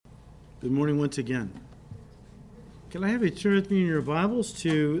Good morning once again. Can I have you turn with me in your Bibles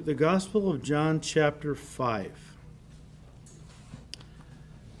to the Gospel of John chapter 5?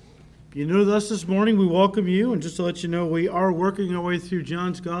 If you're new to us this morning, we welcome you. And just to let you know, we are working our way through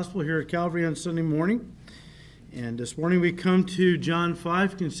John's Gospel here at Calvary on Sunday morning. And this morning we come to John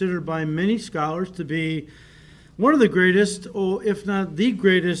 5, considered by many scholars to be one of the greatest, or if not the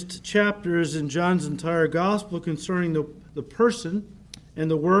greatest, chapters in John's entire Gospel concerning the person and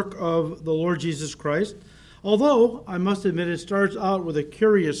the work of the Lord Jesus Christ. Although, I must admit, it starts out with a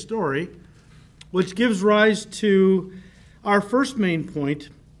curious story, which gives rise to our first main point,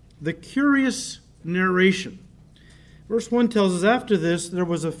 the curious narration. Verse 1 tells us, after this, there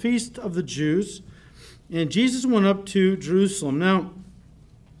was a feast of the Jews, and Jesus went up to Jerusalem. Now,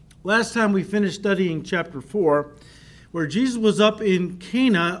 last time we finished studying chapter 4, where Jesus was up in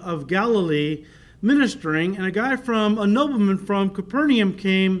Cana of Galilee ministering, and a nobleman from Capernaum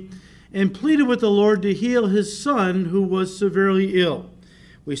came and pleaded with the Lord to heal his son who was severely ill.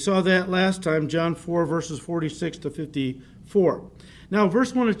 We saw that last time, John 4, verses 46 to 54. Now,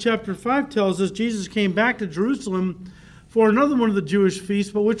 verse 1 of chapter 5 tells us Jesus came back to Jerusalem for another one of the Jewish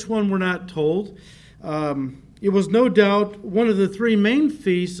feasts, but which one we're not told. It was no doubt one of the three main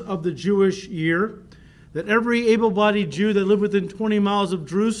feasts of the Jewish year that every able-bodied Jew that lived within 20 miles of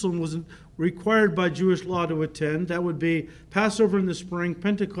Jerusalem was required by Jewish law to attend. That would be Passover in the spring,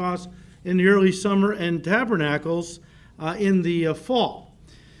 Pentecost in the early summer, and Tabernacles in the fall.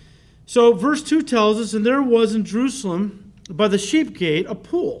 So verse 2 tells us, and there was in Jerusalem by the sheep gate a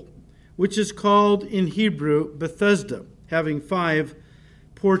pool, which is called in Hebrew Bethesda, having 5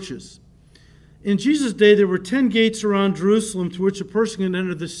 porches. In Jesus' day, there were 10 gates around Jerusalem through which a person could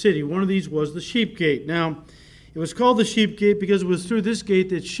enter the city. One of these was the sheep gate. Now, it was called the sheep gate because it was through this gate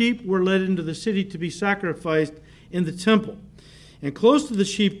that sheep were led into the city to be sacrificed in the temple. And close to the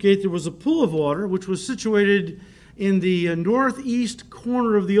sheep gate, there was a pool of water, which was situated in the northeast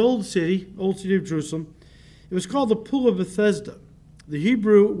corner of the old city of Jerusalem. It was called the Pool of Bethesda. The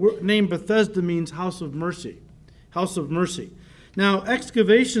Hebrew name Bethesda means house of mercy. House of mercy. Now,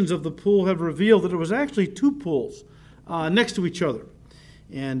 excavations of the pool have revealed that it was actually 2 pools next to each other.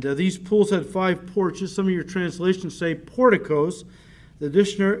 And these pools had 5 porches. Some of your translations say porticos. The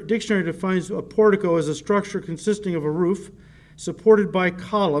dictionary defines a portico as a structure consisting of a roof supported by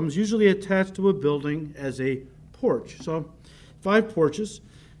columns, usually attached to a building as a porch. So 5 porches,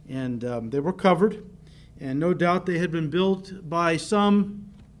 and they were covered. And no doubt they had been built by some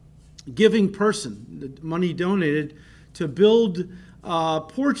giving person, money donated, to build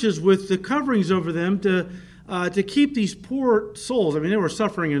porches with the coverings over them to keep these poor souls. I mean, they were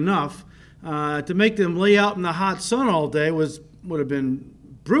suffering enough. To make them lay out in the hot sun all day would have been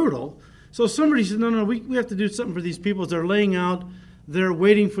brutal. So somebody said, no, we have to do something for these people. As they're laying out, they're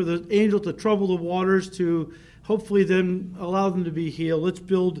waiting for the angel to trouble the waters to hopefully then allow them to be healed. Let's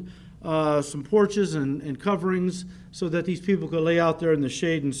build some porches and coverings so that these people could lay out there in the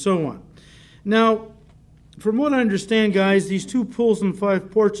shade and so on. Now, from what I understand, guys, these 2 pools and 5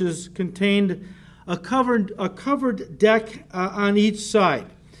 porches contained a covered deck on each side,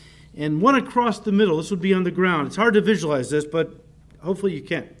 and one across the middle. This would be on the ground. It's hard to visualize this, but hopefully you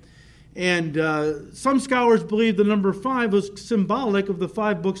can. And some scholars believe the number 5 was symbolic of the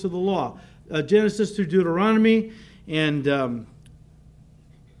 5 books of the law, Genesis through Deuteronomy. And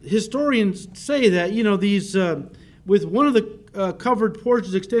historians say that, these with one of the covered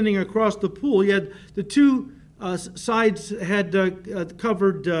porches extending across the pool, you had the 2 sides had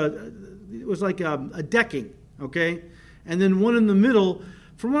covered. It was like a decking, okay? And then one in the middle.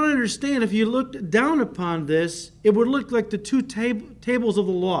 From what I understand, if you looked down upon this, it would look like the 2 tables of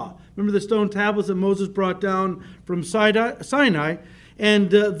the law. Remember the stone tablets that Moses brought down from Sinai?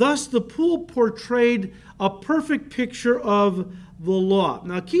 And thus the pool portrayed a perfect picture of the law.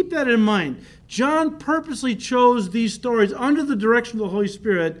 Now keep that in mind. John purposely chose these stories under the direction of the Holy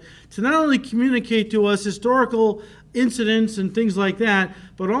Spirit to not only communicate to us historical incidents and things like that,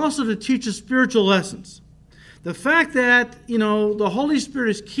 but also to teach us spiritual lessons. The fact that, the Holy Spirit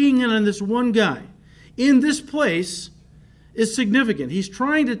is keying in on this one guy in this place is significant. He's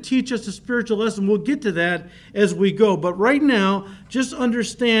trying to teach us a spiritual lesson. We'll get to that as we go. But right now, just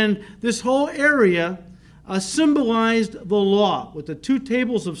understand this whole area symbolized the law with the 2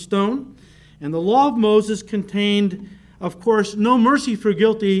 tables of stone. And the law of Moses contained, of course, no mercy for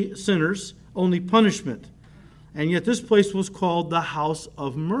guilty sinners, only punishment. And yet this place was called the house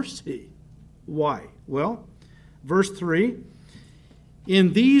of mercy. Why? Well, verse 3,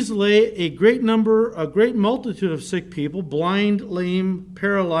 in these lay a great multitude of sick people, blind, lame,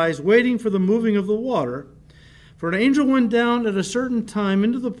 paralyzed, waiting for the moving of the water. For an angel went down at a certain time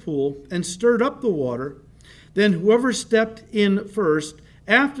into the pool and stirred up the water. Then whoever stepped in first,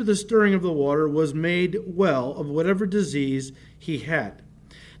 after the stirring of the water, was made well of whatever disease he had.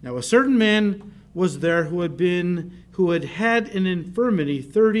 Now a certain man was there who had had an infirmity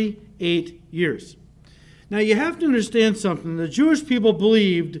 38 years. Now you have to understand something. The Jewish people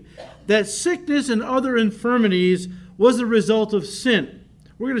believed that sickness and other infirmities was the result of sin.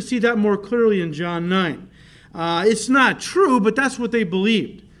 We're going to see that more clearly in John 9. It's not true, but that's what they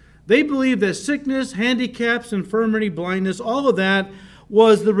believed. They believed that sickness, handicaps, infirmity, blindness, all of that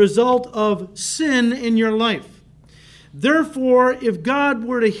was the result of sin in your life. Therefore, if God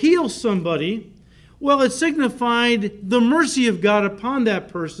were to heal somebody, well, it signified the mercy of God upon that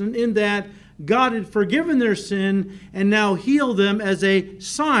person in that God had forgiven their sin and now healed them as a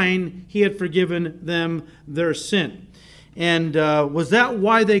sign he had forgiven them their sin. And was that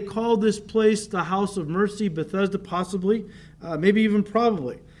why they called this place the House of Mercy, Bethesda? Possibly, maybe even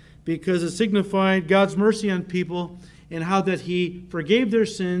probably, because it signified God's mercy on people and how that he forgave their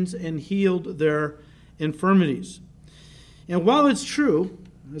sins and healed their infirmities. And while it's true,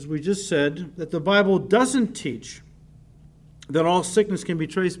 as we just said, that the Bible doesn't teach that all sickness can be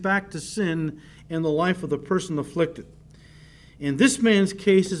traced back to sin in the life of the person afflicted, in this man's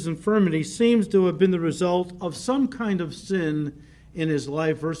case, his infirmity seems to have been the result of some kind of sin in his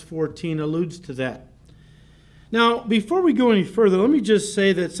life. Verse 14 alludes to that. Now, before we go any further, let me just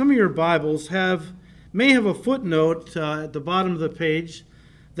say that some of your Bibles may have a footnote at the bottom of the page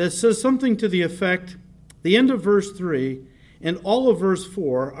that says something to the effect, the end of verse 3 and all of verse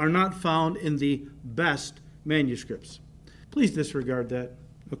 4 are not found in the best manuscripts. Please disregard that,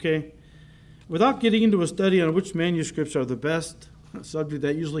 okay? Without getting into a study on which manuscripts are the best, a subject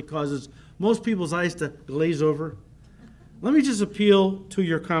that usually causes most people's eyes to glaze over, let me just appeal to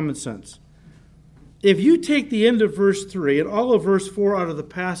your common sense. If you take the end of verse 3 and all of verse 4 out of the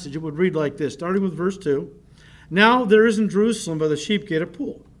passage, it would read like this, starting with verse 2. Now there is in Jerusalem by the sheep gate a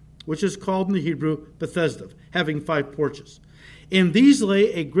pool, which is called in the Hebrew Bethesda, having 5 porches. In these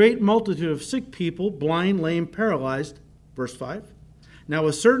lay a great multitude of sick people, blind, lame, paralyzed. Verse 5. Now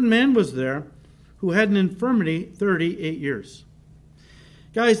a certain man was there who had an infirmity 38 years.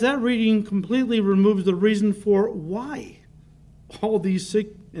 Guys, that reading completely removes the reason for why all these sick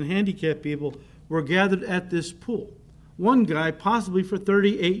and handicapped people were gathered at this pool. One guy possibly for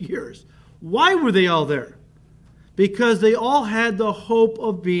 38 years. Why were they all there? Because they all had the hope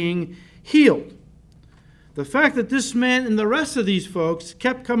of being healed. The fact that this man and the rest of these folks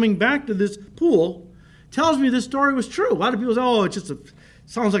kept coming back to this pool tells me this story was true. A lot of people say, oh,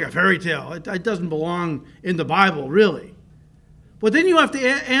 sounds like a fairy tale. It doesn't belong in the Bible, really. But then you have to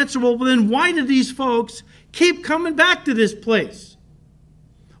answer, well, then why did these folks keep coming back to this place?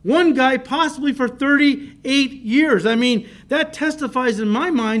 One guy possibly for 38 years. I mean, that testifies in my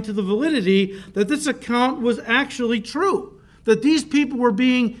mind to the validity that this account was actually true. That these people were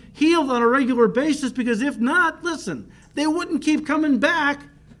being healed on a regular basis, because if not, listen, they wouldn't keep coming back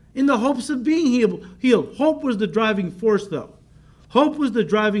in the hopes of being healed. Hope was the driving force, though. Hope was the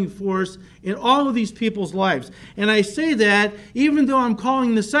driving force in all of these people's lives. And I say that even though I'm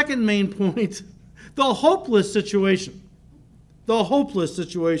calling the second main point the hopeless situation. The hopeless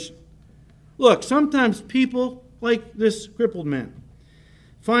situation. Look, sometimes people, like this crippled man,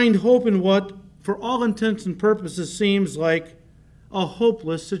 find hope in what, for all intents and purposes, seems like a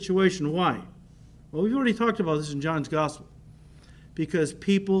hopeless situation. Why? Well, we've already talked about this in John's Gospel. Because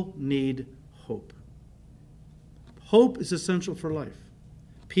people need hope. Hope is essential for life.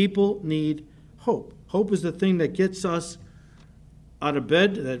 People need hope. Hope is the thing that gets us out of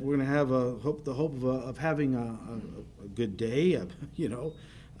bed, that we're going to have the hope of having a good day,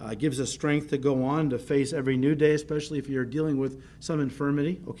 gives us strength to go on, to face every new day, especially if you're dealing with some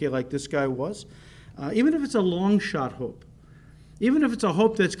infirmity, okay, like this guy was. Even if it's a long shot hope. Even if it's a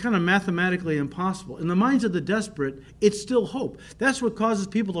hope that's kind of mathematically impossible. In the minds of the desperate, it's still hope. That's what causes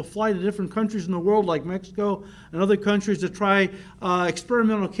people to fly to different countries in the world, like Mexico and other countries, to try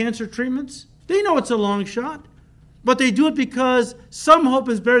experimental cancer treatments. They know it's a long shot, but they do it because some hope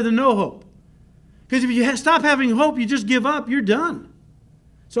is better than no hope. Because if you stop having hope, you just give up, you're done.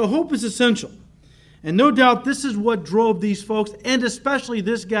 So hope is essential. And no doubt this is what drove these folks, and especially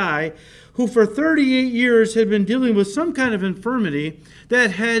this guy, who for 38 years had been dealing with some kind of infirmity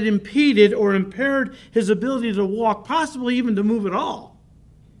that had impeded or impaired his ability to walk, possibly even to move at all,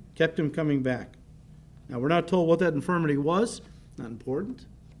 kept him coming back. Now, we're not told what that infirmity was. Not important.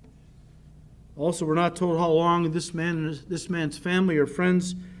 Also, we're not told how long this man's family or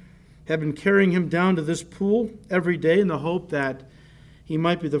friends had been carrying him down to this pool every day in the hope that he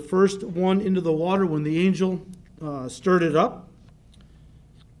might be the first one into the water when the angel stirred it up.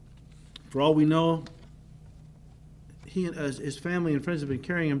 For all we know, he and his family and friends have been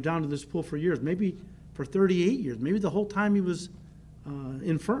carrying him down to this pool for years, maybe for 38 years, maybe the whole time he was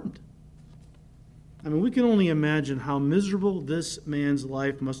infirmed. I mean, we can only imagine how miserable this man's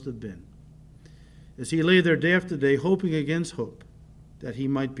life must have been as he lay there day after day, hoping against hope that he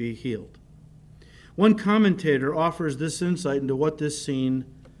might be healed. One commentator offers this insight into what this scene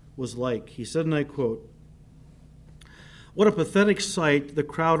was like. He said, and I quote, "What a pathetic sight the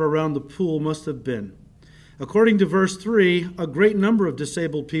crowd around the pool must have been. According to verse 3, a great number of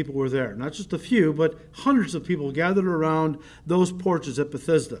disabled people were there. Not just a few, but hundreds of people gathered around those porches at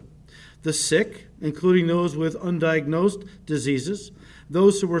Bethesda. The sick, including those with undiagnosed diseases,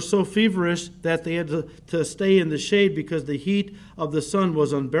 those who were so feverish that they had to stay in the shade because the heat of the sun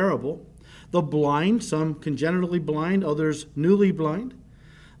was unbearable, the blind, some congenitally blind, others newly blind,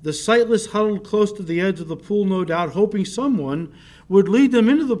 the sightless huddled close to the edge of the pool, no doubt, hoping someone would lead them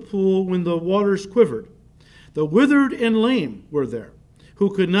into the pool when the waters quivered. The withered and lame were there, who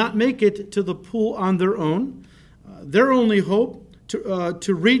could not make it to the pool on their own. Their only hope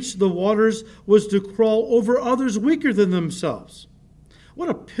to reach the waters was to crawl over others weaker than themselves. What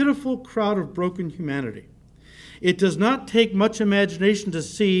a pitiful crowd of broken humanity. It does not take much imagination to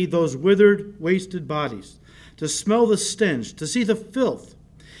see those withered, wasted bodies, to smell the stench, to see the filth,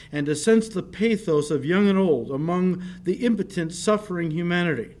 and to sense the pathos of young and old among the impotent, suffering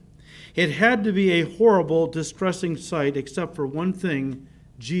humanity. It had to be a horrible, distressing sight, except for one thing: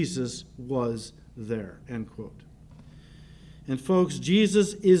 Jesus was there." End quote. And folks,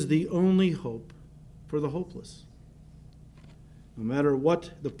 Jesus is the only hope for the hopeless. No matter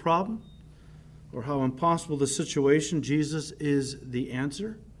what the problem or how impossible the situation, Jesus is the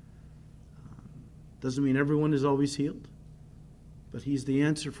answer. Doesn't mean everyone is always healed, but he's the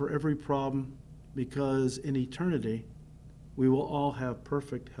answer for every problem, because in eternity we will all have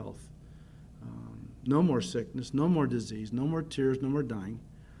perfect health. No more sickness, no more disease, no more tears, no more dying.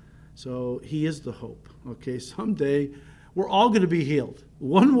 So he is the hope. Okay, someday we're all going to be healed,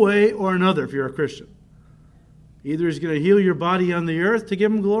 one way or another, if you're a Christian. Either he's going to heal your body on the earth to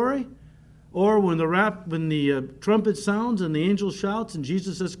give him glory, or when the trumpet sounds and the angel shouts and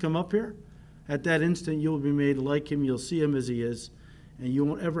Jesus says, "Come up here," at that instant you'll be made like him. You'll see him as he is, and you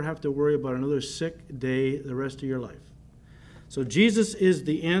won't ever have to worry about another sick day the rest of your life. So Jesus is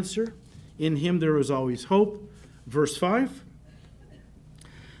the answer. In him there is always hope. Verse 5.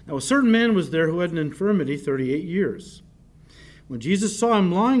 "Now a certain man was there who had an infirmity 38 years. When Jesus saw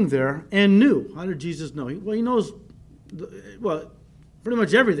him lying there and knew," how did Jesus know? Well, he knows, pretty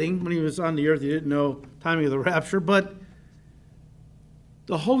much everything. When he was on the earth, he didn't know timing of the rapture, but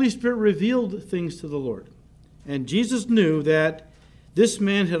the Holy Spirit revealed things to the Lord. And Jesus knew that this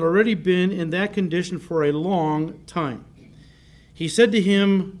man had already been in that condition for a long time. He said to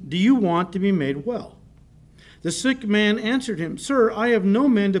him, "Do you want to be made well?" The sick man answered him, "Sir, I have no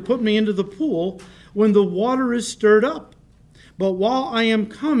man to put me into the pool when the water is stirred up. But while I am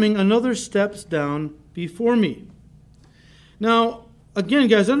coming, another steps down before me." Now, again,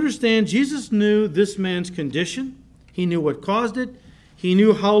 guys, understand, Jesus knew this man's condition. He knew what caused it. He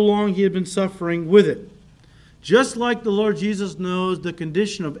knew how long he had been suffering with it. Just like the Lord Jesus knows the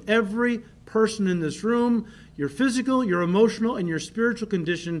condition of every person in this room, your physical, your emotional, and your spiritual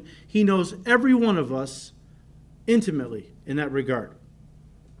condition, he knows every one of us intimately in that regard.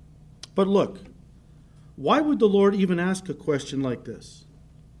 But look, why would the Lord even ask a question like this?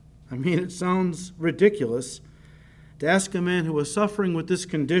 I mean, it sounds ridiculous to ask a man who was suffering with this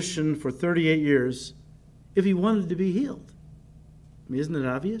condition for 38 years if he wanted to be healed. I mean, isn't it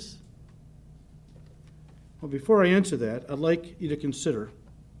obvious? Well, before I answer that, I'd like you to consider,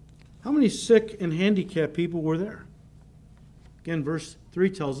 how many sick and handicapped people were there? Again, verse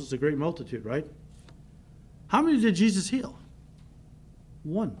 3 tells us a great multitude, right? How many did Jesus heal?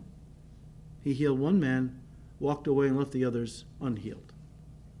 One. He healed one man, walked away, and left the others unhealed.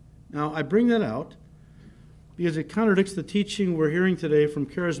 Now, I bring that out because it contradicts the teaching we're hearing today from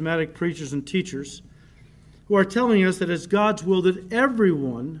charismatic preachers and teachers who are telling us that it's God's will that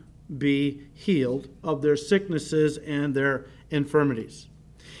everyone be healed of their sicknesses and their infirmities.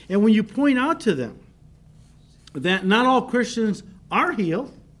 And when you point out to them that not all Christians are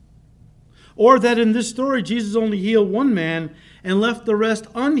healed, or that in this story Jesus only healed one man and left the rest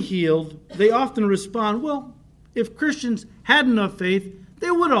unhealed, they often respond, well, if Christians had enough faith,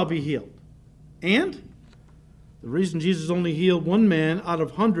 they would all be healed. And the reason Jesus only healed one man out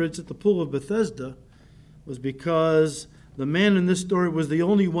of hundreds at the pool of Bethesda was because the man in this story was the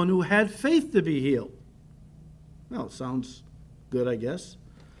only one who had faith to be healed. Well, sounds good, I guess.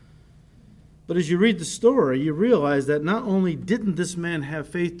 But as you read the story, you realize that not only didn't this man have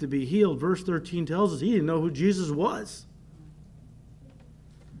faith to be healed, verse 13 tells us he didn't know who Jesus was.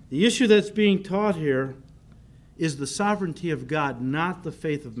 The issue that's being taught here is the sovereignty of God, not the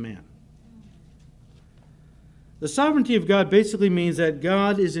faith of man. The sovereignty of God basically means that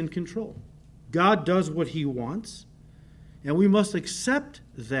God is in control. God does what he wants, and we must accept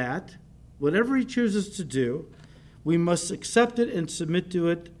that. Whatever he chooses to do, we must accept it and submit to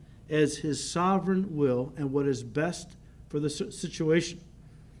it as his sovereign will and what is best for the situation.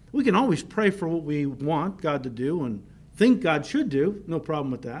 We can always pray for what we want God to do and think God should do. No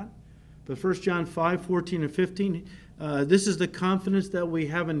problem with that. But 1 John 5:14 and 15, this is the confidence that we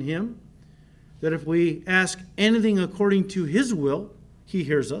have in him, that if we ask anything according to his will, he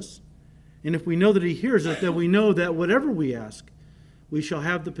hears us. And if we know that he hears us, then we know that whatever we ask, we shall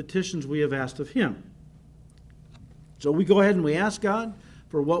have the petitions we have asked of him. So we go ahead and we ask God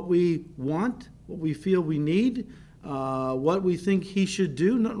for what we want, what we feel we need, what we think he should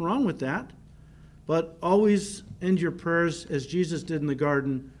do. Nothing wrong with that. But always end your prayers as Jesus did in the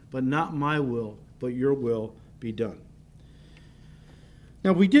garden, but not my will, but your will be done.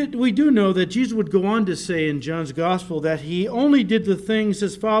 Now we do know that Jesus would go on to say in John's Gospel that he only did the things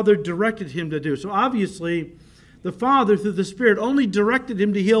his Father directed him to do. So obviously, the Father, through the Spirit, only directed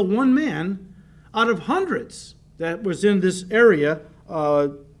him to heal one man out of hundreds that was in this area,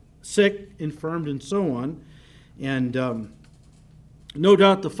 sick, infirmed, and so on. And no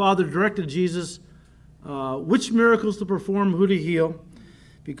doubt the Father directed Jesus which miracles to perform, who to heal,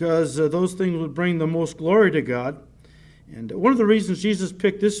 because those things would bring the most glory to God. And one of the reasons Jesus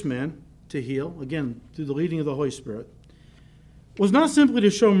picked this man to heal, again, through the leading of the Holy Spirit, was not simply to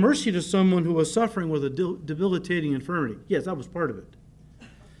show mercy to someone who was suffering with a debilitating infirmity. Yes, that was part of it.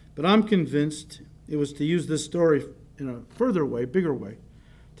 But I'm convinced it was to use this story in a further way, bigger way,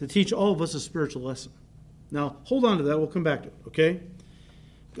 to teach all of us a spiritual lesson. Now, hold on to that. We'll come back to it, okay?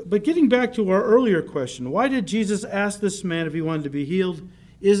 But getting back to our earlier question, why did Jesus ask this man if he wanted to be healed?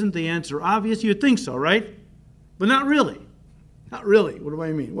 Isn't the answer obvious? You'd think so, right? But not really. Not really. What do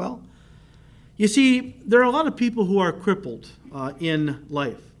I mean? Well, you see, there are a lot of people who are crippled in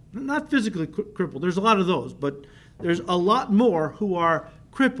life. Not physically crippled. There's a lot of those. But there's a lot more who are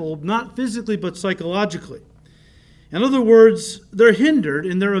crippled, not physically, but psychologically. In other words, they're hindered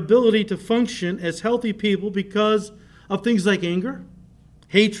in their ability to function as healthy people because of things like anger,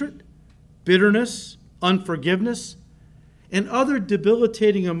 hatred, bitterness, unforgiveness, and other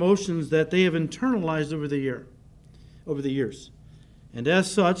debilitating emotions that they have internalized over the years. And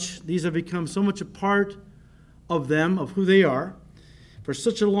as such, these have become so much a part of them, of who they are, for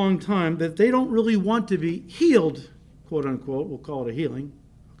such a long time that they don't really want to be healed, quote unquote. We'll call it a healing,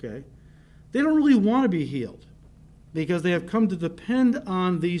 okay? They don't really want to be healed because they have come to depend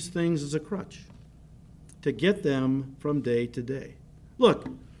on these things as a crutch to get them from day to day. Look,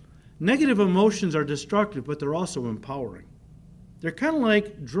 negative emotions are destructive, but they're also empowering. They're kind of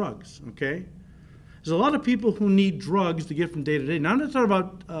like drugs, okay? There's a lot of people who need drugs to get from day to day. Now, I'm not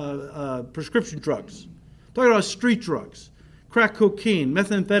talking about prescription drugs. I'm talking about street drugs, crack cocaine,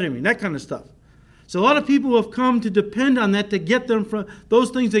 methamphetamine, that kind of stuff. So a lot of people have come to depend on that to get them from those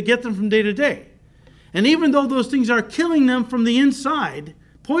things that get them from day to day. And even though those things are killing them from the inside,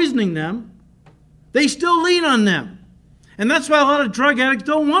 poisoning them, they still lean on them. And that's why a lot of drug addicts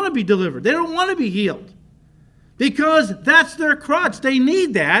don't want to be delivered. They don't want to be healed. Because that's their crutch. They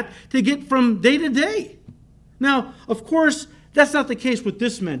need that to get from day to day. Now, of course, that's not the case with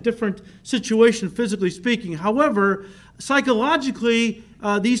this man. Different situation, physically speaking. However, psychologically,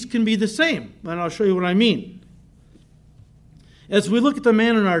 these can be the same. And I'll show you what I mean. As we look at the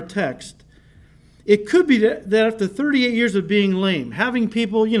man in our text, it could be that after 38 years of being lame, having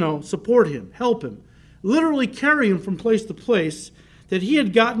people, support him, help him, literally carry him from place to place, that he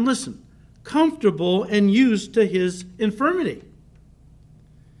had gotten, listen, comfortable and used to his infirmity.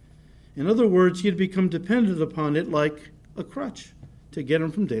 In other words, he had become dependent upon it like a crutch to get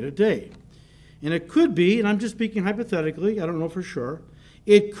him from day to day. And it could be, and I'm just speaking hypothetically, I don't know for sure,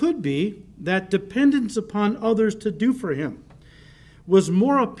 it could be that dependence upon others to do for him was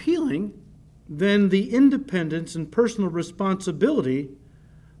more appealing than the independence and personal responsibility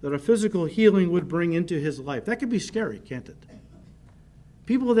that a physical healing would bring into his life. That could be scary, can't it?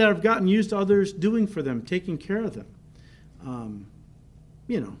 People that have gotten used to others doing for them, taking care of them.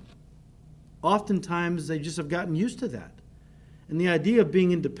 Oftentimes they just have gotten used to that. And the idea of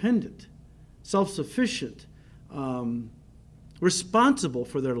being independent, self-sufficient, responsible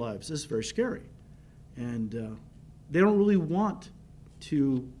for their lives is very scary. And they don't really want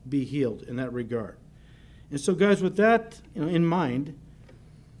to be healed in that regard. And so, guys, with that in mind,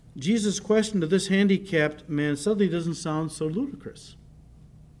 Jesus' question to this handicapped man suddenly doesn't sound so ludicrous.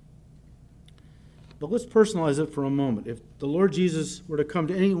 But let's personalize it for a moment. If the Lord Jesus were to come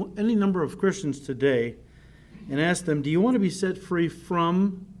to any number of Christians today and ask them, do you want to be set free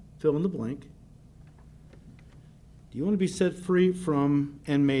from, fill in the blank, do you want to be set free from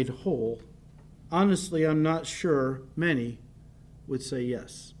and made whole? Honestly, I'm not sure many would say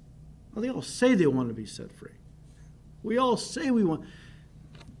yes. Well, they all say they want to be set free. We all say we want.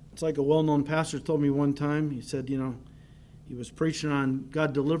 It's like a well-known pastor told me one time. He said, he was preaching on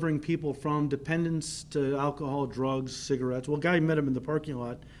God delivering people from dependence to alcohol, drugs, cigarettes. Well, a guy met him in the parking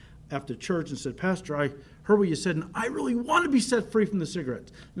lot after church and said, Pastor, I heard what you said, and I really want to be set free from the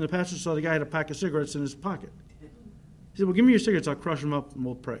cigarettes. And the pastor saw the guy had a pack of cigarettes in his pocket. He said, well, give me your cigarettes. I'll crush them up and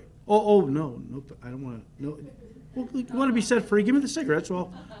we'll pray. No, I don't want to. No. Well, you want to be set free? Give me the cigarettes.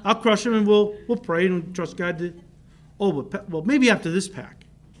 Well, I'll crush them and we'll pray and trust God to. Well, maybe after this pack.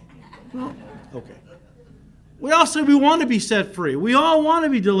 Well, okay. We all say we want to be set free. We all want to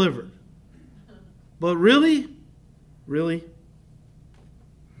be delivered. But really? Really?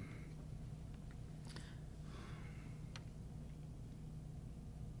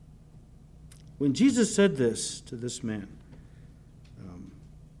 When Jesus said this to this man,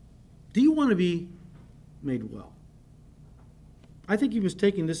 do you want to be made well? I think he was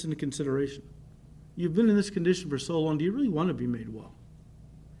taking this into consideration. You've been in this condition for so long. Do you really want to be made well?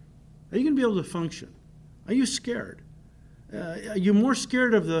 Are you going to be able to function? Are you scared? Are you more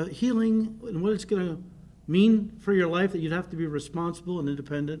scared of the healing and what it's going to mean for your life that you'd have to be responsible and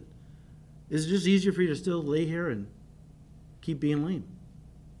independent? Is it just easier for you to still lay here and keep being lame?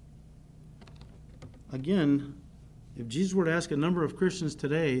 Again, if Jesus were to ask a number of Christians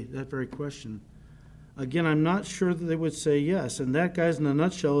today that very question, again, I'm not sure that they would say yes. And that, guys, in a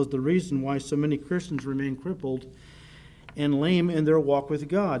nutshell, is the reason why so many Christians remain crippled and lame in their walk with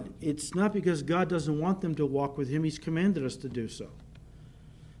God. It's not because God doesn't want them to walk with Him. He's commanded us to do so.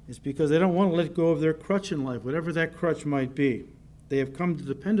 It's because they don't want to let go of their crutch in life, whatever that crutch might be. They have come to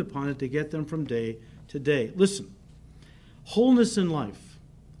depend upon it to get them from day to day. Listen, wholeness in life,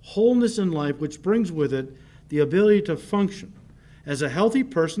 which brings with it the ability to function as a healthy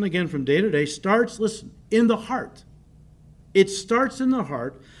person, again, from day to day, starts, listen, in the heart. It starts in the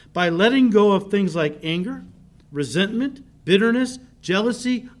heart by letting go of things like anger, resentment, bitterness,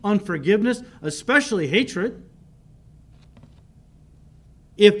 jealousy, unforgiveness, especially hatred.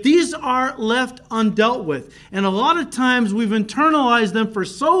 If these are left undealt with, and a lot of times we've internalized them for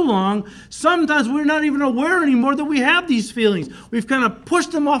so long, sometimes we're not even aware anymore that we have these feelings. We've kind of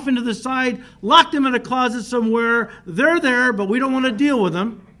pushed them off into the side, locked them in a closet somewhere. They're there, but we don't want to deal with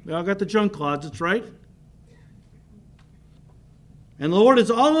them. We all got the junk closets, right? And the Lord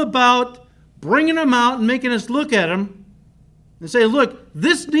is all about bringing them out and making us look at them and say, look,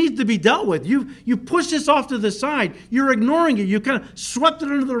 this needs to be dealt with. You push this off to the side. You're ignoring it. You kind of swept it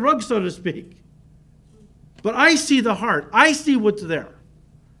under the rug, so to speak. But I see the heart. I see what's there.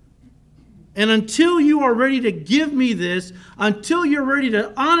 And until you are ready to give me this, until you're ready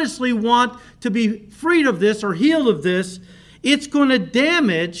to honestly want to be freed of this or healed of this, it's going to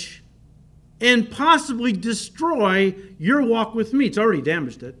damage and possibly destroy your walk with me. It's already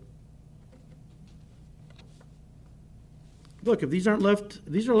damaged it. Look, if these are left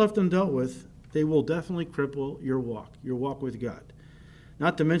undealt with, they will definitely cripple your walk with God.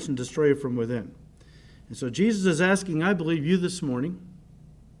 Not to mention destroy you from within. And so Jesus is asking, I believe, you this morning,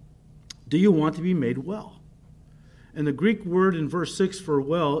 do you want to be made well? And the Greek word in verse 6 for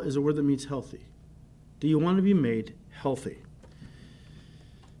well is a word that means healthy. Do you want to be made healthy?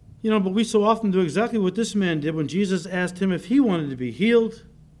 But we so often do exactly what this man did when Jesus asked him if he wanted to be healed.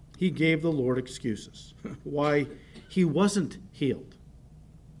 He gave the Lord excuses. Why he wasn't healed.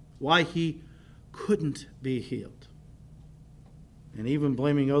 Why he couldn't be healed. And even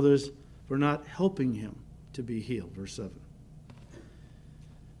blaming others for not helping him to be healed. Verse 7.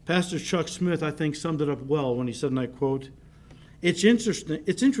 Pastor Chuck Smith, I think, summed it up well when he said, and I quote, It's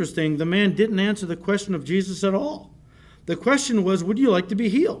interesting the man didn't answer the question of Jesus at all. The question was, would you like to be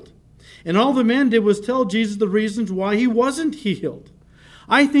healed? And all the man did was tell Jesus the reasons why he wasn't healed.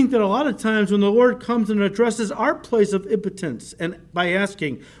 I think that a lot of times when the Lord comes and addresses our place of impotence and by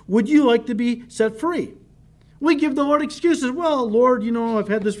asking, would you like to be set free? We give the Lord excuses. Well, Lord, I've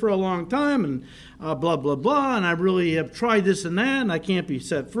had this for a long time and blah, blah, blah, and I really have tried this and that, and I can't be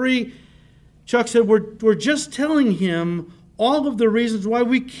set free. Chuck said, we're just telling him all of the reasons why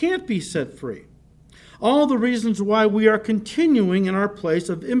we can't be set free. All the reasons why we are continuing in our place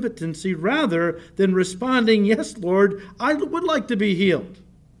of impotency rather than responding, yes, Lord, I would like to be healed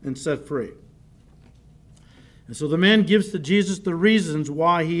and set free. And so the man gives to Jesus the reasons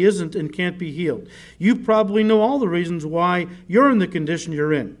why he isn't and can't be healed. You probably know all the reasons why you're in the condition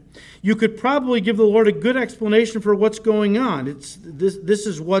you're in. You could probably give the Lord a good explanation for what's going on. This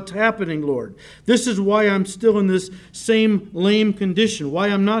is what's happening, Lord. This is why I'm still in this same lame condition, why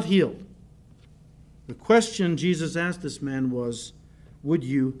I'm not healed. The question Jesus asked this man was, would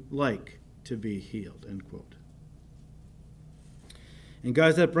you like to be healed? End quote. And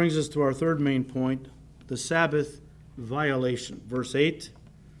guys, that brings us to our third main point, the Sabbath violation. Verse 8,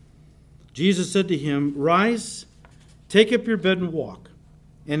 Jesus said to him, rise, take up your bed and walk.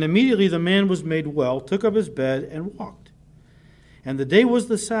 And immediately the man was made well, took up his bed, and walked. And the day was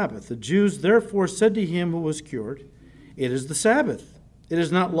the Sabbath. The Jews therefore said to him who was cured, it is the Sabbath. It is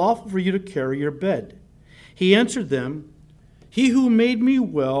not lawful for you to carry your bed. He answered them, he who made me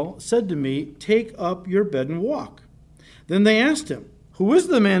well said to me, take up your bed and walk. Then they asked him, who is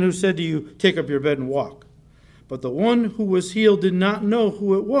the man who said to you, take up your bed and walk? But the one who was healed did not know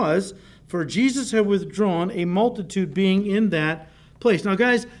who it was, for Jesus had withdrawn, a multitude being in that place. Now,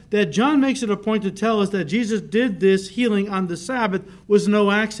 guys, that John makes it a point to tell us that Jesus did this healing on the Sabbath was no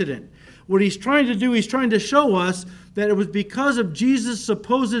accident. What he's trying to do, he's trying to show us that it was because of Jesus'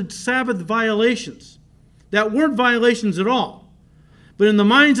 supposed Sabbath violations that weren't violations at all. But in the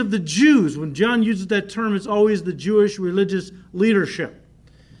minds of the Jews, when John uses that term, it's always the Jewish religious leadership.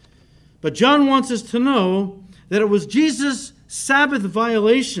 But John wants us to know that it was Jesus' Sabbath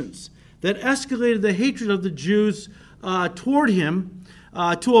violations that escalated the hatred of the Jews toward him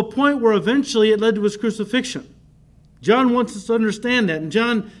to a point where eventually it led to his crucifixion. John wants us to understand that. And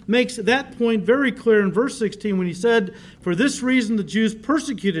John makes that point very clear in verse 16 when he said, for this reason the Jews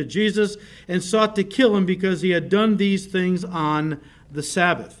persecuted Jesus and sought to kill him because he had done these things on the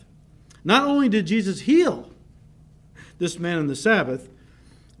Sabbath. Not only did Jesus heal this man on the Sabbath,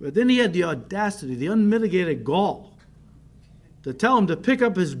 but then he had the audacity, the unmitigated gall, to tell him to pick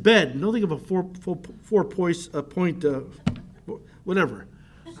up his bed. Don't think of a whatever.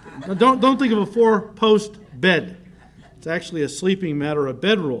 Don't think of a 4-post bed. It's actually a sleeping mat or a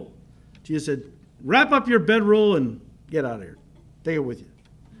bedroll. Jesus said, wrap up your bedroll and get out of here. Take it with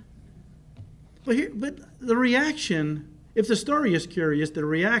you. But the reaction, if the story is curious, the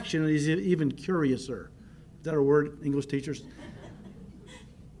reaction is even curiouser. Is that a word, English teachers?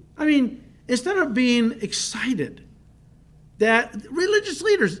 I mean, instead of being excited that religious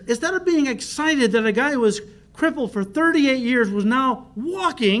leaders, instead of being excited that a guy who was crippled for 38 years was now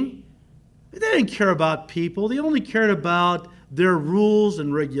walking, they didn't care about people. They only cared about their rules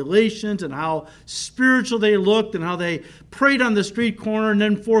and regulations and how spiritual they looked and how they prayed on the street corner and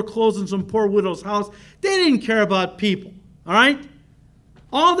then foreclosed in some poor widow's house. They didn't care about people, all right?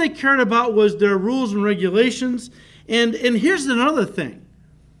 All they cared about was their rules and regulations. And here's another thing.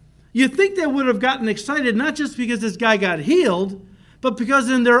 You'd think they would have gotten excited not just because this guy got healed, but because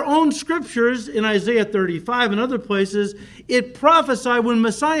in their own scriptures, in Isaiah 35 and other places, it prophesied when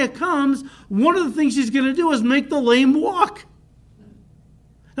Messiah comes, one of the things he's going to do is make the lame walk.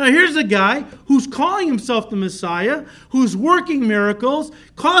 Now here's a guy who's calling himself the Messiah, who's working miracles,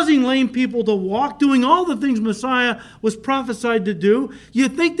 causing lame people to walk, doing all the things Messiah was prophesied to do.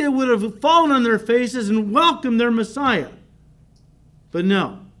 You'd think they would have fallen on their faces and welcomed their Messiah. But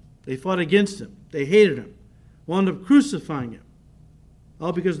no, they fought against him. They hated him, wound up crucifying him.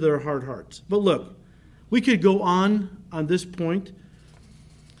 All because of their hard hearts. But look, we could go on this point,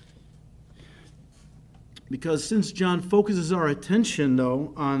 because since John focuses our attention,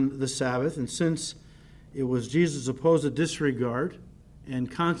 though, on the Sabbath, and since it was Jesus' supposed disregard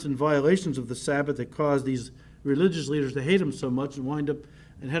and constant violations of the Sabbath that caused these religious leaders to hate him so much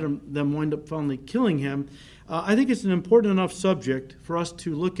and had them wind up finally killing him, I think it's an important enough subject for us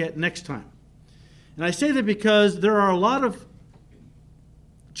to look at next time. And I say that because there are a lot of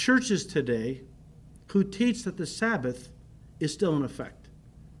churches today who teach that the Sabbath is still in effect.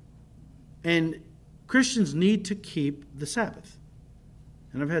 And Christians need to keep the Sabbath.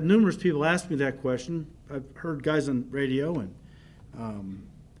 And I've had numerous people ask me that question. I've heard guys on radio, and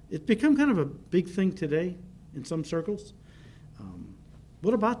it's become kind of a big thing today in some circles.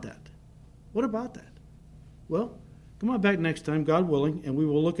 What about that? What about that? Well, come on back next time, God willing, and we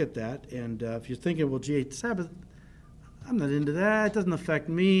will look at that. And if you're thinking, well, gee, the Sabbath, I'm not into that. It doesn't affect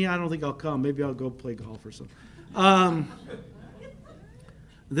me. I don't think I'll come. Maybe I'll go play golf or something.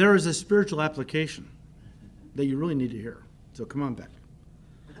 There is a spiritual application that you really need to hear. So come on back.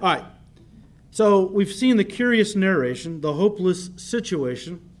 All right. So we've seen the curious narration, the hopeless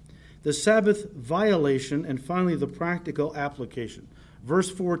situation, the Sabbath violation, and finally the practical application.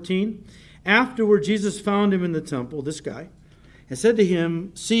 Verse 14, afterward Jesus found him in the temple, this guy, and said to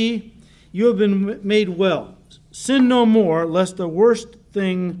him, see, you have been made well. sin no more, lest the worst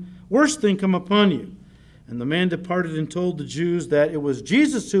thing come upon you. And the man departed and told the Jews that it was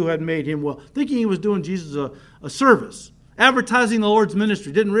Jesus who had made him well, thinking he was doing Jesus a service, advertising the Lord's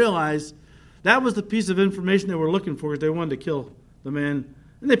ministry. Didn't realize that was the piece of information they were looking for because they wanted to kill the man.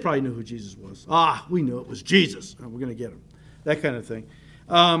 And they probably knew who Jesus was. We knew it was Jesus. We're going to get him. That kind of thing.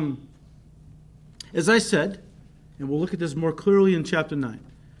 As I said, and we'll look at this more clearly in chapter 9,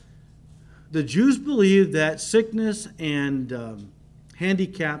 the Jews believed that sickness and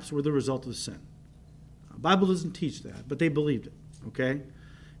handicaps were the result of sin. The Bible doesn't teach that, but they believed it. Okay?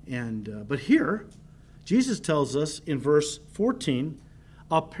 But here, Jesus tells us in verse 14,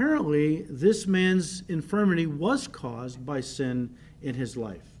 apparently this man's infirmity was caused by sin in his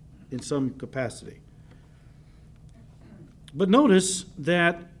life, in some capacity. But notice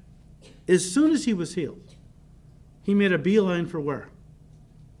that as soon as he was healed, he made a beeline for where?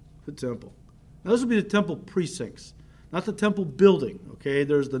 The temple. Now, this would be the temple precincts, not the temple building. Okay,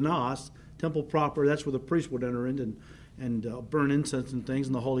 there's the naos, temple proper. That's where the priest would enter in and burn incense and things,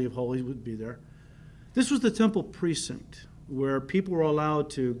 and the Holy of Holies would be there. This was the temple precinct where people were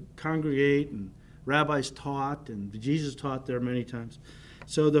allowed to congregate, and rabbis taught, and Jesus taught there many times.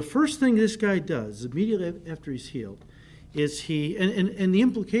 So the first thing this guy does immediately after he's healed is and the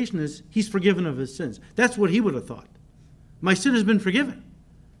implication is he's forgiven of his sins. That's what he would have thought. My sin has been forgiven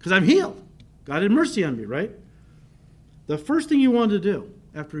because I'm healed. God had mercy on me, right? The first thing he wanted to do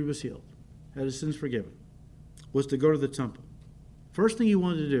after he was healed, had his sins forgiven, was to go to the temple. First thing he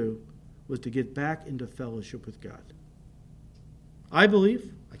wanted to do was to get back into fellowship with God. I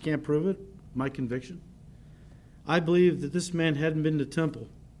believe, I can't prove it, my conviction, I believe that this man hadn't been to the temple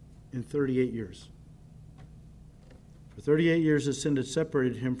in 38 years. For 38 years, his sin had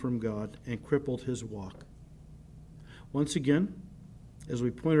separated him from God and crippled his walk. Once again, as we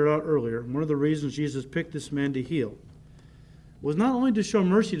pointed out earlier, one of the reasons Jesus picked this man to heal was not only to show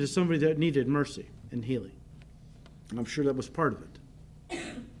mercy to somebody that needed mercy and healing. I'm sure that was part of it.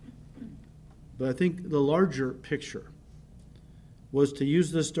 But I think the larger picture was to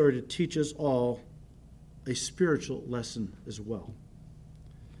use this story to teach us all a spiritual lesson as well.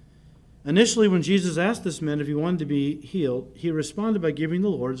 Initially, when Jesus asked this man if he wanted to be healed, he responded by giving the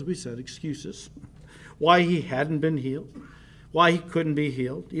Lord, as we said, excuses. Why he hadn't been healed, why he couldn't be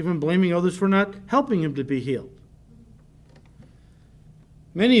healed, even blaming others for not helping him to be healed.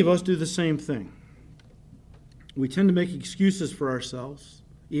 Many of us do the same thing. We tend to make excuses for ourselves,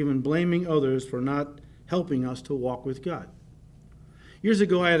 even blaming others for not helping us to walk with God. Years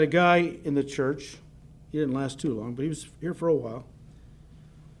ago, I had a guy in the church, he didn't last too long, but he was here for a while,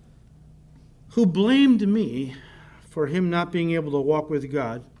 who blamed me for him not being able to walk with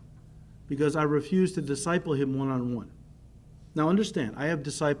God because I refused to disciple him one-on-one. Now understand, I have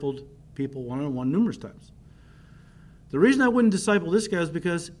discipled people one-on-one numerous times. The reason I wouldn't disciple this guy is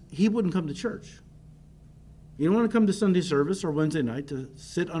because he wouldn't come to church. He didn't want to come to Sunday service or Wednesday night to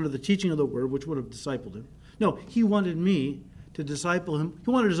sit under the teaching of the Word, which would have discipled him. No, he wanted me to disciple him.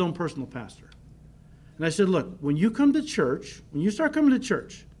 He wanted his own personal pastor. And I said, look, when you come to church, when you start coming to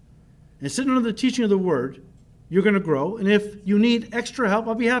church and sitting under the teaching of the Word, you're going to grow. And if you need extra help,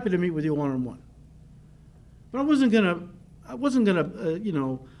 I'll be happy to meet with you one-on-one. But I wasn't going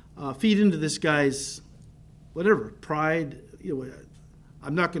to feed into this guy's whatever pride.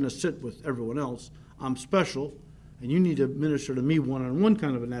 I'm not going to sit with everyone else. I'm special, and you need to minister to me one-on-one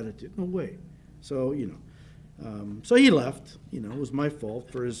kind of an attitude. No way. So so he left. It was my fault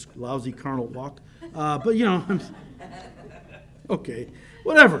for his lousy carnal walk. Okay,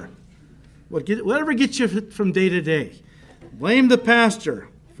 whatever. Whatever gets you from day to day. Blame the pastor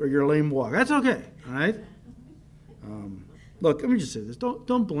for your lame walk. That's okay, all right? Look, let me just say this.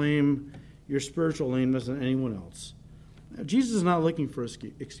 Don't blame your spiritual lameness on anyone else. Now, Jesus is not looking for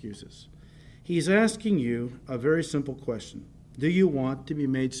excuses. He's asking you a very simple question. Do you want to be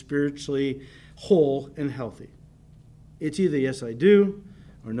made spiritually whole and healthy? It's either yes, I do,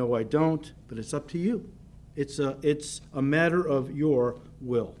 or no, I don't, but it's up to you. It's a matter of your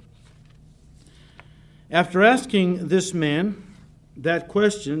will. After asking this man that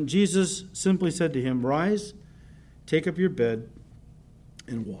question, Jesus simply said to him, rise, take up your bed,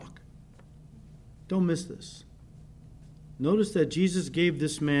 and walk. Don't miss this. Notice that Jesus gave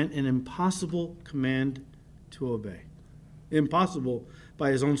this man an impossible command to obey. Impossible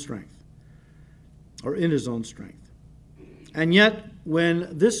by his own strength, or in his own strength. And yet, when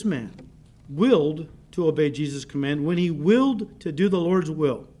this man willed to obey Jesus' command, when he willed to do the Lord's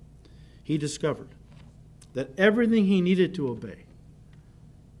will, he discovered that everything he needed to obey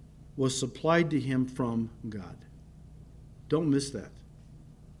was supplied to him from God. Don't miss that.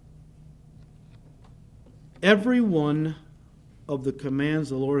 Every one of the commands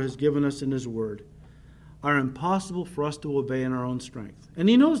the Lord has given us in His Word are impossible for us to obey in our own strength. And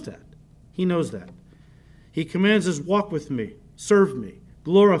He knows that. He knows that. He commands us, walk with me, serve me,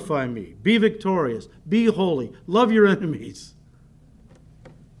 glorify me, be victorious, be holy, love your enemies.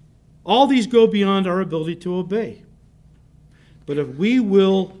 All these go beyond our ability to obey. But if we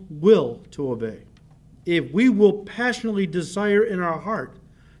will to obey, if we will passionately desire in our heart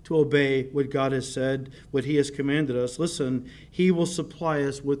to obey what God has said, what He has commanded us, listen, He will supply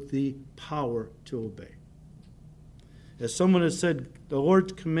us with the power to obey. As someone has said, the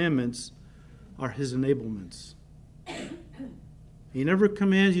Lord's commandments are His enablements. He never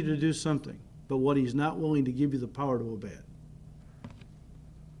commands you to do something, but what He's not willing to give you the power to obey it.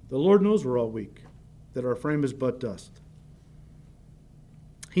 The Lord knows we're all weak, that our frame is but dust.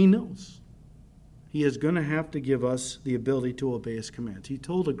 He knows. He is going to have to give us the ability to obey His commands. He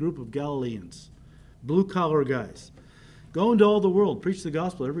told a group of Galileans, blue-collar guys, go into all the world, preach the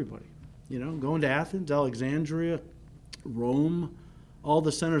gospel to everybody. Go into Athens, Alexandria, Rome, all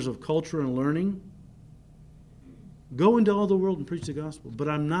the centers of culture and learning. Go into all the world and preach the gospel. But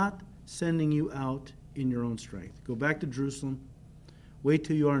I'm not sending you out in your own strength. Go back to Jerusalem. Wait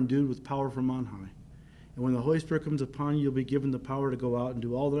till you are endued with power from on high. And when the Holy Spirit comes upon you, you'll be given the power to go out and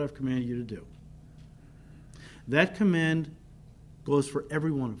do all that I've commanded you to do. That command goes for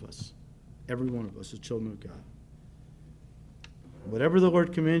every one of us as children of God. Whatever the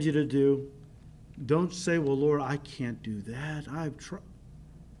Lord commands you to do, don't say, well, Lord, I can't do that. I've tried.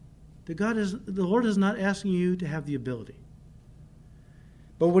 The Lord is not asking you to have the ability.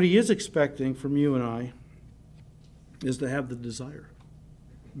 But what He is expecting from you and I is to have the desire,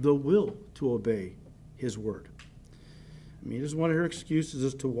 the will to obey His word. He doesn't want to hear excuses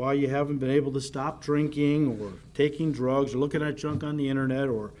as to why you haven't been able to stop drinking or taking drugs or looking at junk on the internet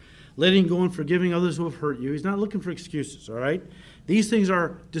or letting go and forgiving others who have hurt you. He's not looking for excuses, all right? These things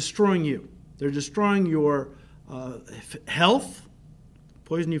are destroying you. They're destroying your health,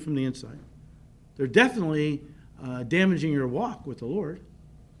 poison you from the inside. They're definitely damaging your walk with the Lord.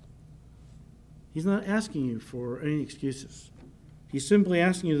 He's not asking you for any excuses. He's simply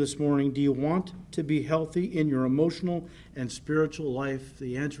asking you this morning, do you want to be healthy in your emotional and spiritual life?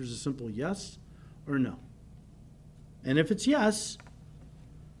 The answer is a simple yes or no. And if it's yes,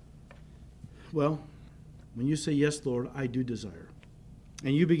 well, when you say, yes, Lord, I do desire,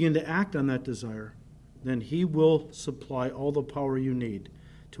 and you begin to act on that desire, then He will supply all the power you need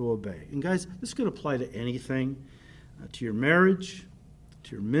to obey. And guys, this could apply to anything, to your marriage,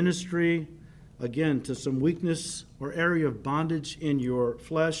 to your ministry, again, to some weakness or area of bondage in your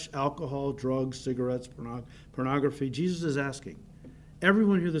flesh, alcohol, drugs, cigarettes, pornography. Jesus is asking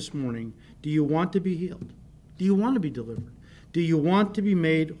everyone here this morning, do you want to be healed? Do you want to be delivered? Do you want to be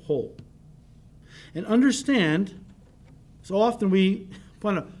made whole? And understand, so often we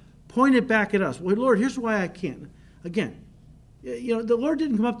want to point it back at us. Well, Lord, here's why I can't. Again, the Lord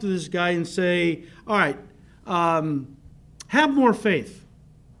didn't come up to this guy and say, all right, have more faith,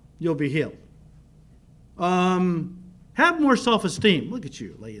 you'll be healed. Have more self-esteem. Look at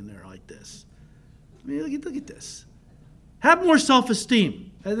you laying there like this. Look at this. Have more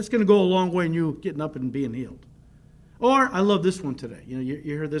self-esteem. That's going to go a long way in you getting up and being healed. Or, I love this one today. You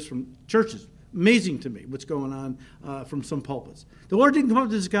hear this from churches. Amazing to me what's going on from some pulpits. The Lord didn't come up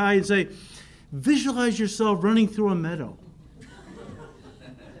to this guy and say, visualize yourself running through a meadow.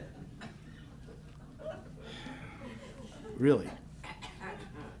 Really?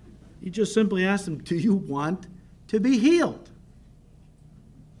 He just simply asked him, do you want to be healed?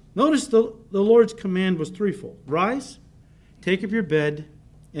 Notice the Lord's command was threefold. Rise, take up your bed,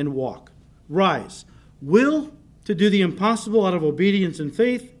 and walk. Rise. Will to do the impossible out of obedience and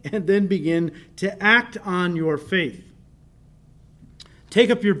faith, and then begin to act on your faith. Take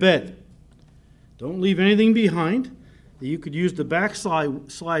up your bed. Don't leave anything behind that you could use the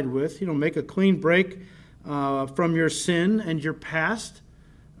backslide with. Make a clean break from your sin and your past.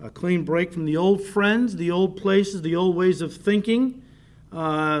 A clean break from the old friends, the old places, the old ways of thinking.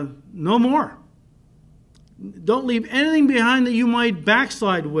 No more. Don't leave anything behind that you might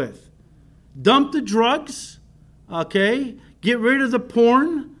backslide with. Dump the drugs. Okay? Get rid of the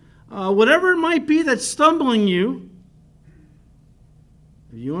porn. Whatever it might be that's stumbling you.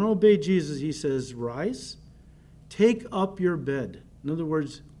 If you want to obey Jesus, He says, rise. Take up your bed. In other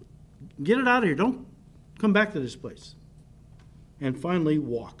words, get it out of here. Don't come back to this place. And finally,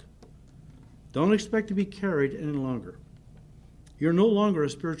 walk. Don't expect to be carried any longer. You're no longer a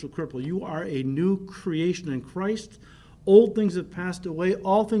spiritual cripple. You are a new creation in Christ. Old things have passed away.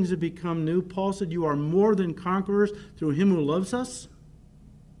 All things have become new. Paul said you are more than conquerors through Him who loves us.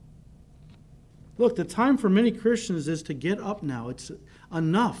 Look, the time for many Christians is to get up now. It's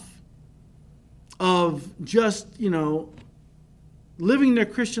enough of just, living their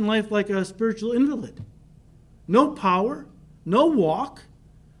Christian life like a spiritual invalid. No power, no walk,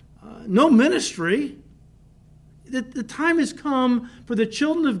 no ministry. The time has come for the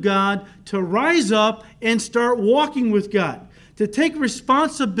children of God to rise up and start walking with God, to take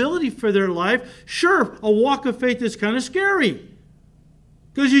responsibility for their life. Sure, a walk of faith is kind of scary,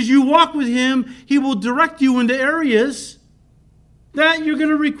 because as you walk with Him, He will direct you into areas that you're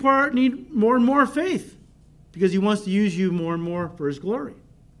going to need more and more faith, because He wants to use you more and more for His glory.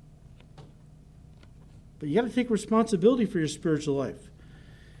 But you got to take responsibility for your spiritual life.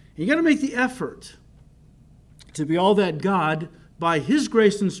 You got to make the effort to be all that God, by His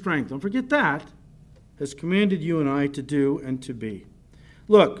grace and strength, don't forget that, has commanded you and I to do and to be.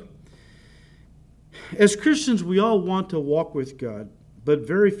 Look, as Christians, we all want to walk with God, but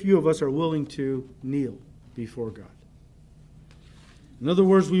very few of us are willing to kneel before God. In other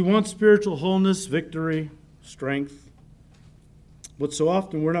words, we want spiritual wholeness, victory, strength, but so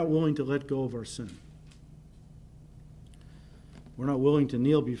often we're not willing to let go of our sin. We're not willing to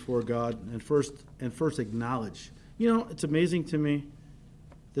kneel before God and first acknowledge. It's amazing to me,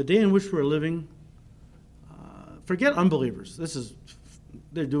 the day in which we're living, forget unbelievers.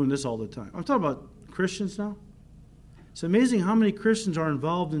 They're doing this all the time. I'm talking about Christians now. It's amazing how many Christians are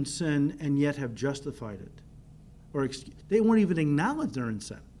involved in sin and yet have justified it. Or they won't even acknowledge they're in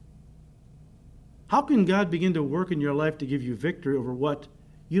sin. How can God begin to work in your life to give you victory over what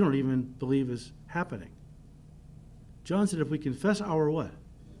you don't even believe is happening? John said, if we confess our what?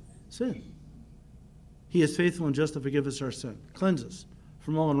 Sin. He is faithful and just to forgive us our sin, cleanse us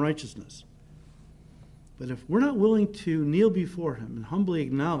from all unrighteousness. But if we're not willing to kneel before Him and humbly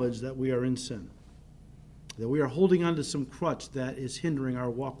acknowledge that we are in sin, that we are holding on to some crutch that is hindering our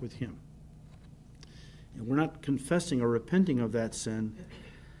walk with Him, and we're not confessing or repenting of that sin,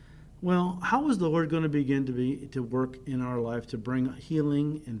 well, how is the Lord going to begin to work in our life to bring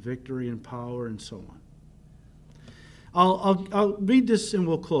healing and victory and power and so on? I'll read this and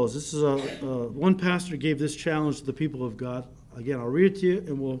we'll close. This is one pastor gave this challenge to the people of God. Again, I'll read it to you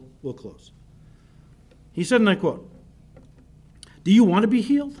and we'll close. He said, and I quote, "Do you want to be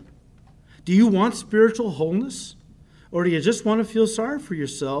healed? Do you want spiritual wholeness? Or do you just want to feel sorry for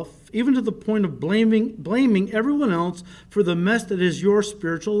yourself, even to the point of blaming everyone else for the mess that is your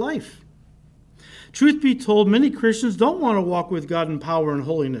spiritual life? Truth be told, many Christians don't want to walk with God in power and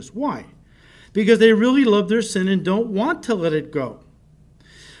holiness. Why? Because they really love their sin and don't want to let it go.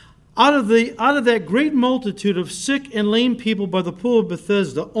 Out of that great multitude of sick and lame people by the pool of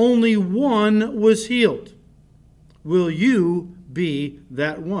Bethesda, only one was healed. Will you be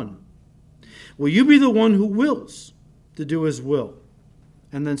that one? Will you be the one who wills to do His will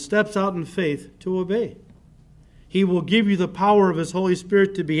and then steps out in faith to obey? He will give you the power of His Holy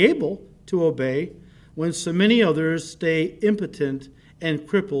Spirit to be able to obey when so many others stay impotent and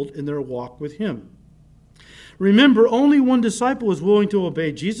crippled in their walk with Him. Remember, only one disciple was willing to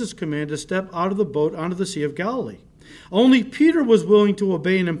obey Jesus' command to step out of the boat onto the Sea of Galilee. Only Peter was willing to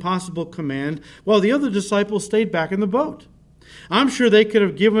obey an impossible command, while the other disciples stayed back in the boat. I'm sure they could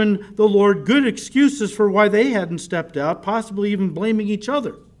have given the Lord good excuses for why they hadn't stepped out, possibly even blaming each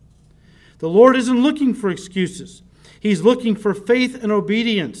other. The Lord isn't looking for excuses. He's looking for faith and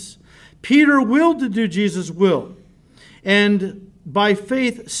obedience. Peter willed to do Jesus' will, and by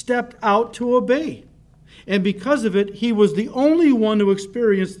faith stepped out to obey. And because of it, he was the only one who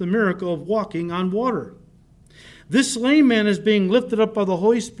experienced the miracle of walking on water. This lame man is being lifted up by the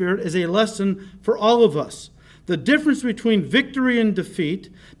Holy Spirit as a lesson for all of us. The difference between victory and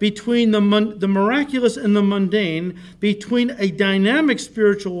defeat, between the miraculous and the mundane, between a dynamic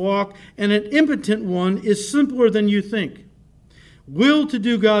spiritual walk and an impotent one is simpler than you think. Will to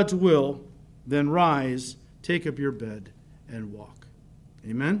do God's will, then rise, take up your bed, and walk.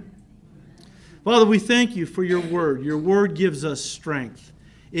 Amen? Father, we thank you for your word. Your word gives us strength.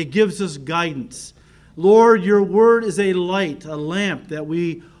 It gives us guidance. Lord, your word is a light, a lamp that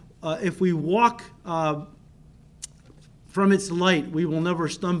if we walk from its light, we will never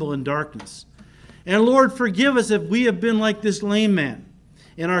stumble in darkness. And Lord, forgive us if we have been like this lame man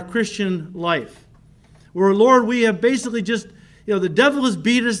in our Christian life, where, Lord, we have basically just, the devil has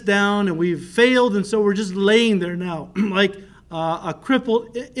beat us down and we've failed, and so we're just laying there now like a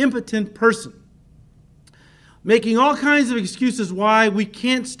crippled, impotent person, making all kinds of excuses why we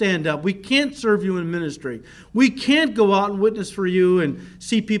can't stand up, we can't serve you in ministry, we can't go out and witness for you and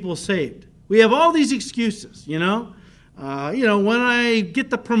see people saved. We have all these excuses, when I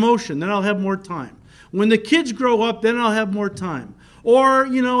get the promotion, then I'll have more time. When the kids grow up, then I'll have more time. Or,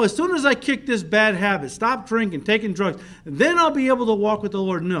 as soon as I kick this bad habit, stop drinking, taking drugs, then I'll be able to walk with the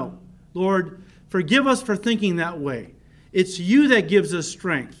Lord. No. Lord, forgive us for thinking that way. It's you that gives us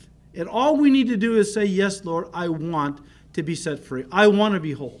strength. And all we need to do is say, yes, Lord, I want to be set free. I want to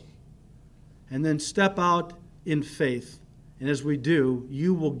be whole. And then step out in faith. And as we do,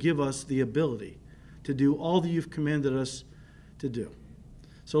 you will give us the ability to do all that you've commanded us to do.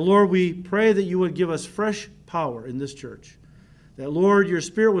 So, Lord, we pray that you would give us fresh power in this church. That, Lord, your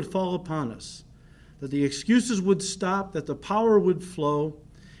Spirit would fall upon us. That the excuses would stop, that the power would flow,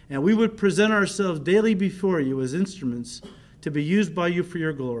 and we would present ourselves daily before you as instruments to be used by you for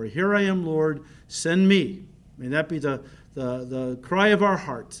your glory. Here I am, Lord, send me. May that be the cry of our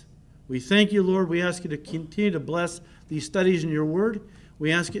heart. We thank you, Lord. We ask you to continue to bless these studies in your word.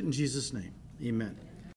 We ask it in Jesus' name. Amen.